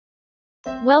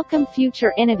Welcome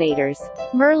future innovators.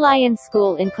 Merlion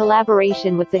School in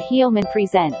collaboration with the Heelman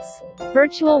presents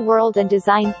Virtual World and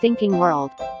Design Thinking World.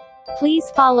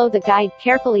 Please follow the guide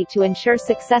carefully to ensure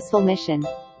successful mission.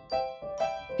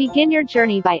 Begin your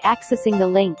journey by accessing the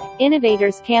link,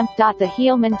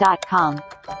 innovatorscamp.theheelman.com.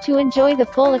 To enjoy the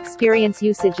full experience,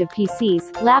 usage of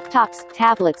PCs, laptops,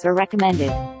 tablets are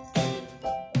recommended.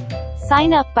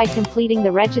 Sign up by completing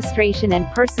the registration and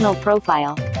personal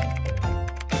profile.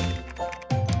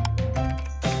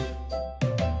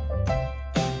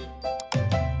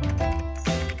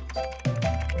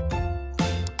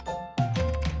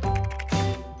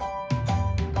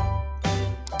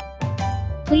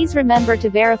 Please remember to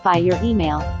verify your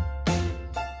email.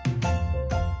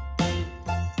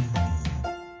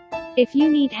 If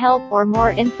you need help or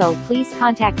more info, please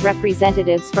contact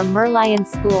representatives from Merlion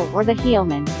School or the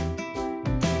Heelman.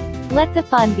 Let the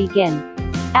fun begin.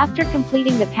 After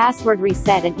completing the password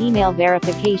reset and email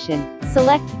verification,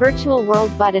 select Virtual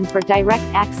World button for direct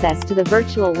access to the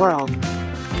virtual world.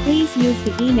 Please use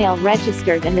the email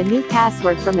registered and the new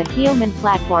password from the Heelman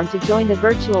platform to join the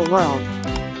virtual world.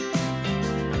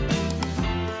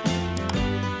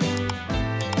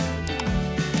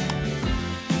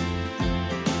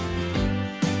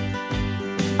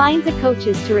 Find the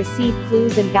coaches to receive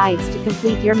clues and guides to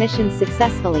complete your mission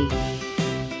successfully.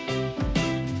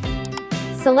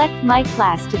 Select My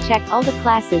Class to check all the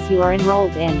classes you are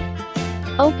enrolled in.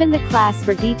 Open the class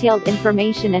for detailed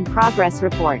information and progress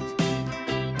report.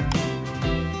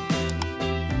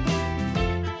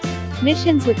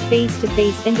 Missions with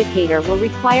face-to-face indicator will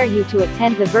require you to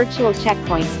attend the virtual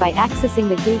checkpoints by accessing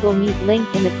the Google Meet link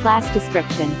in the class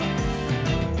description.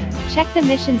 Check the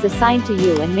missions assigned to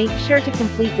you and make sure to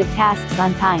complete the tasks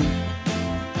on time.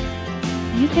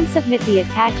 You can submit the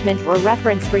attachment or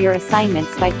reference for your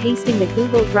assignments by pasting the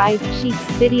Google Drive, Sheets,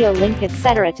 video link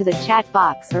etc. to the chat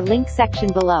box or link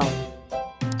section below.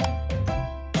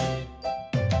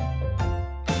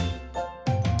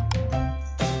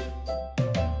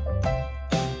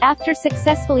 After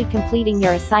successfully completing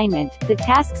your assignment, the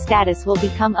task status will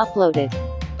become uploaded.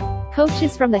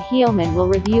 Coaches from the Heelman will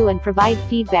review and provide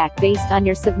feedback based on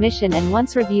your submission, and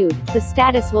once reviewed, the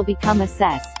status will become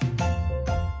assessed.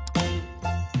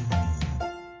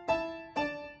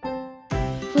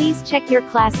 Please check your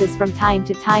classes from time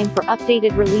to time for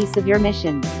updated release of your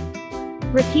missions.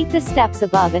 Repeat the steps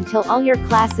above until all your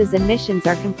classes and missions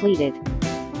are completed.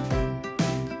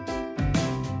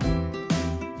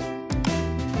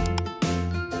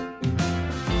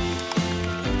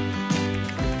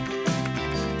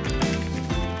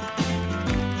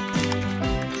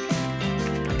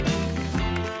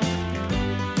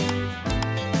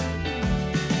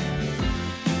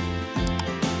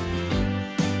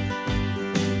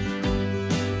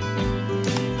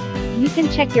 You can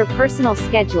check your personal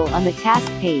schedule on the task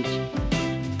page.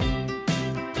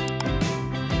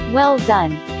 Well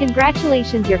done!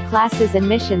 Congratulations, your classes and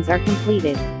missions are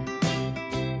completed.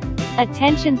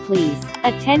 Attention please!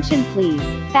 Attention please!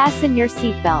 Fasten your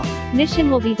seatbelt.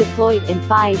 Mission will be deployed in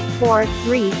 5, 4,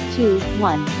 3, 2,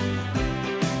 1.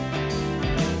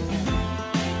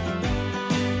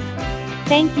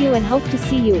 Thank you and hope to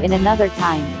see you in another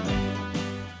time.